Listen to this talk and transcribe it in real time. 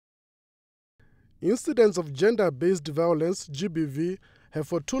Incidents of gender-based violence, GBV, have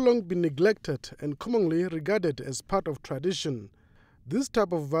for too long been neglected and commonly regarded as part of tradition. This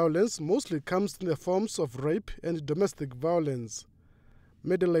type of violence mostly comes in the forms of rape and domestic violence.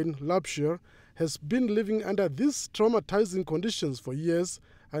 Madeleine Lapshire has been living under these traumatizing conditions for years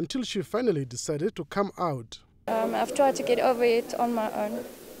until she finally decided to come out. I've tried to get over it on my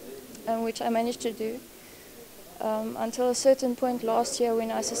own, which I managed to do, until a certain point last year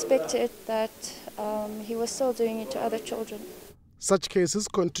when I suspected that he was still doing it to other children. Such cases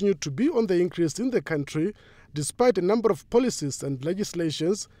continue to be on the increase in the country, despite a number of policies and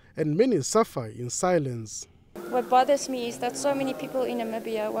legislations, and many suffer in silence. What bothers me is that so many people in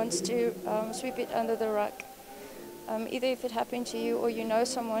Namibia want to sweep it under the rug. Either if it happened to you or you know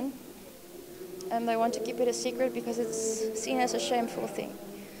someone, and they want to keep it a secret because it's seen as a shameful thing.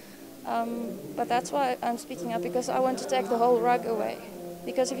 But that's why I'm speaking up, because I want to take the whole rug away.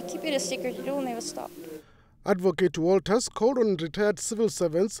 Because if you keep it a secret, it will never stop. Advocate Walters called on retired civil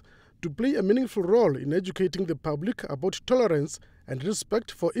servants to play a meaningful role in educating the public about tolerance and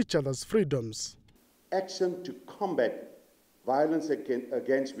respect for each other's freedoms. Action to combat violence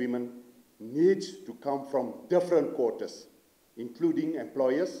against women needs to come from different quarters, including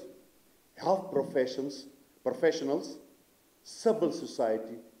employers, health professionals, civil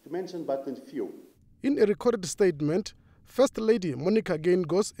society, to mention but a few. In a recorded statement, First Lady Monica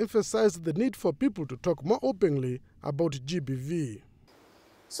Gaingos emphasized the need for people to talk more openly about GBV.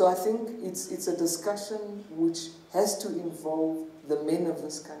 So I think it's a discussion which has to involve the men of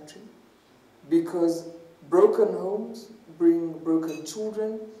this country, because broken homes bring broken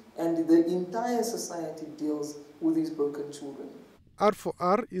children, and the entire society deals with these broken children.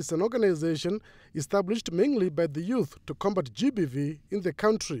 R4R is an organization established mainly by the youth to combat GBV in the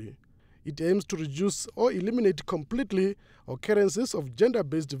country. It aims to reduce or eliminate completely occurrences of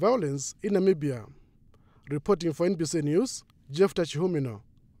gender-based violence in Namibia. Reporting for NBC News, Jeff Tachihumino,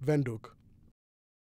 Windhoek.